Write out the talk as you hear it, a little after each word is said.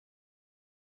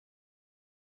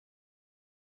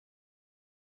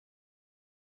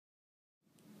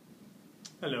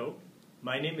Hello,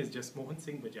 my name is Jasmohan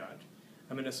Singh Bajaj.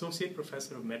 I'm an Associate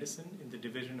Professor of Medicine in the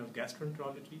Division of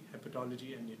Gastroenterology,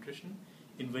 Hepatology and Nutrition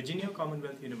in Virginia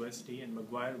Commonwealth University and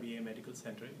McGuire VA Medical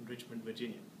Center in Richmond,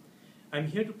 Virginia. I'm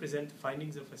here to present the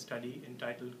findings of a study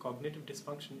entitled Cognitive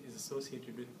Dysfunction is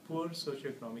Associated with Poor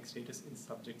Socioeconomic Status in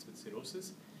Subjects with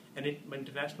Cirrhosis, an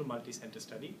international multi-center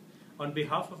study, on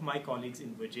behalf of my colleagues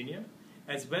in Virginia,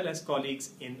 as well as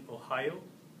colleagues in Ohio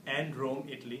and Rome,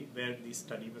 Italy, where this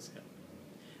study was held.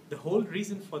 The whole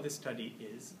reason for this study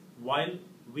is, while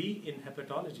we in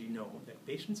hepatology know that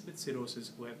patients with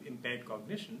cirrhosis who have impaired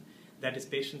cognition, that is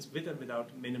patients with or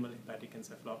without minimal hepatic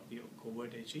encephalopathy or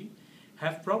covert HE,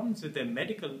 have problems with their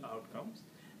medical outcomes,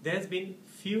 there has been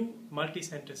few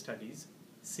multi-center studies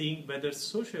seeing whether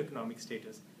socioeconomic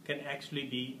status can actually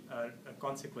be a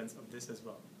consequence of this as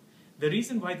well. The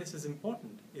reason why this is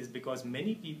important is because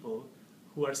many people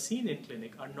who are seen in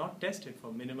clinic are not tested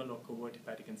for minimal or covert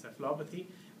hepatic encephalopathy,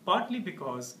 partly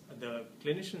because the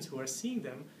clinicians who are seeing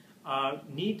them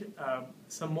need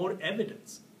some more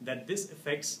evidence that this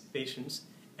affects patients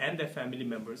and their family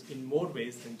members in more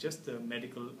ways than just the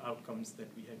medical outcomes that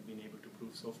we have been able to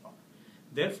prove so far.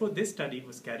 Therefore, this study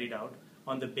was carried out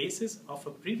on the basis of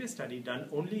a previous study done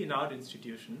only in our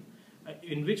institution,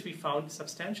 in which we found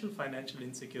substantial financial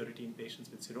insecurity in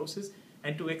patients with cirrhosis,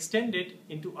 and to extend it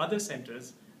into other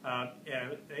centers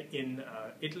in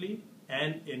Italy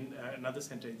and in another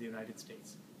center in the United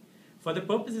States. For the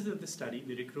purposes of this study,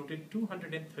 we recruited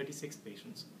 236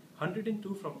 patients,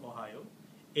 102 from Ohio,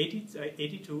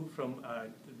 82 from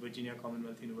Virginia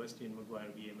Commonwealth University and McGuire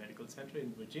VA Medical Center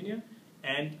in Virginia,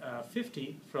 and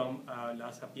 50 from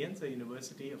La Sapienza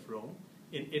University of Rome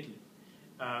in Italy.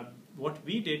 What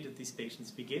we did with these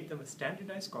patients, we gave them a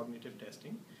standardized cognitive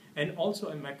testing and also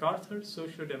a MacArthur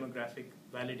socio-demographic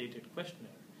validated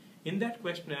questionnaire. In that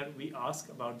questionnaire, we ask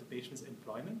about the patient's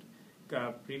employment,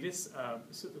 current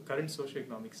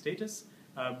socioeconomic status,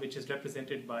 which is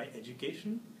represented by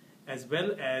education, as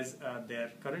well as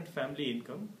their current family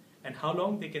income, and how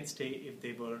long they can stay if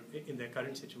they were in their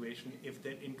current situation, if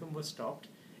their income was stopped,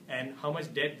 and how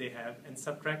much debt they have, and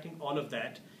subtracting all of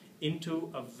that into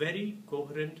a very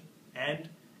coherent and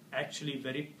actually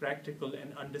very practical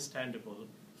and understandable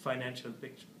financial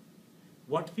picture.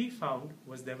 What we found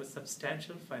was there was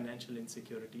substantial financial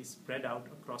insecurity spread out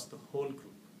across the whole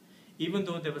group, even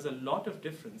though there was a lot of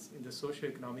difference in the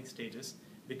socioeconomic status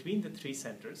between the three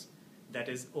centers. That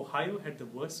is, Ohio had the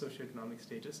worst socioeconomic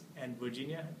status, and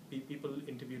Virginia, people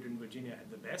interviewed in Virginia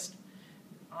had the best.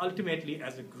 Ultimately,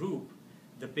 as a group,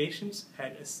 the patients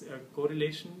had a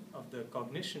correlation of the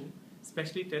cognition,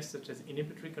 especially tests such as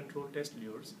inhibitory control test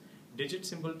LURES, digit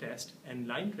symbol test, and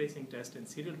line tracing test and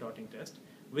serial dotting test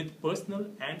with personal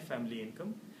and family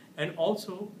income. And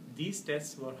also, these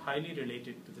tests were highly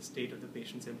related to the state of the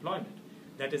patient's employment.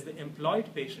 That is, the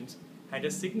employed patients had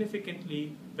a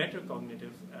significantly better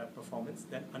cognitive performance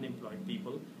than unemployed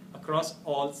people across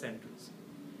all centers.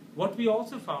 What we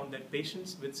also found that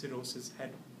patients with cirrhosis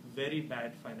had very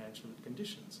bad financial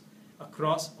conditions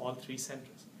across all three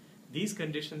centers. These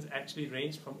conditions actually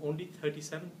ranged from only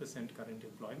 37% current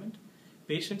employment.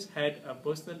 Patients had a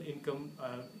personal income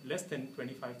less than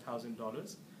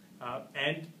 $25,000,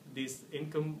 and this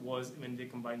income was, when they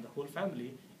combined the whole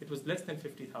family, it was less than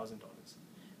 $50,000.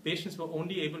 Patients were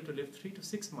only able to live 3 to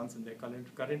 6 months in their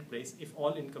current place if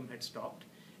all income had stopped,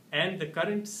 and the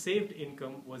current saved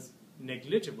income was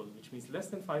negligible, which means less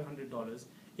than $500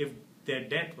 if their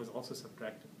debt was also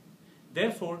subtracted.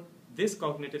 Therefore, this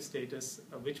cognitive status,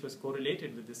 which was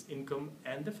correlated with this income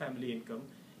and the family income,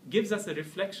 gives us a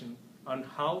reflection on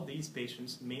how these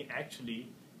patients may actually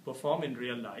perform in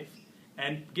real life,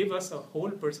 and give us a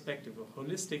whole perspective, a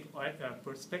holistic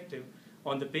perspective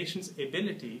on the patient's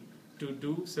ability to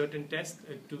do certain tests,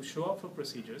 to show up for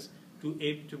procedures, to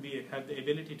have the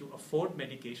ability to afford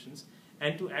medications,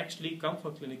 and to actually come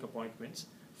for clinic appointments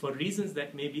for reasons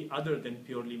that may be other than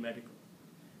purely medical.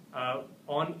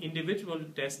 On individual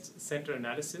test center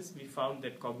analysis, we found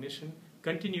that cognition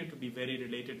continued to be very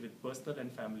related with personal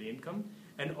and family income,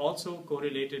 and also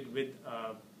correlated with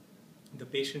the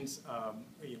patient's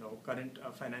current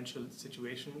financial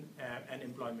situation and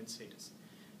employment status.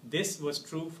 This was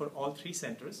true for all three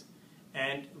centers,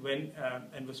 and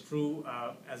was true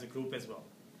as a group as well.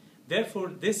 Therefore,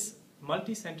 this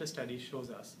multi-center study shows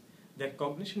us that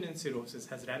cognition in cirrhosis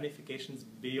has ramifications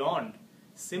beyond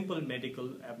simple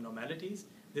medical abnormalities.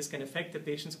 This can affect the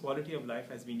patient's quality of life,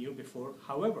 as we knew before.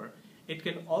 However, it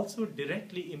can also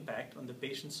directly impact on the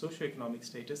patient's socioeconomic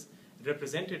status,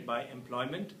 represented by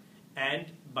employment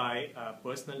and by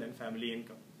personal and family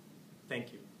income.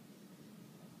 Thank you.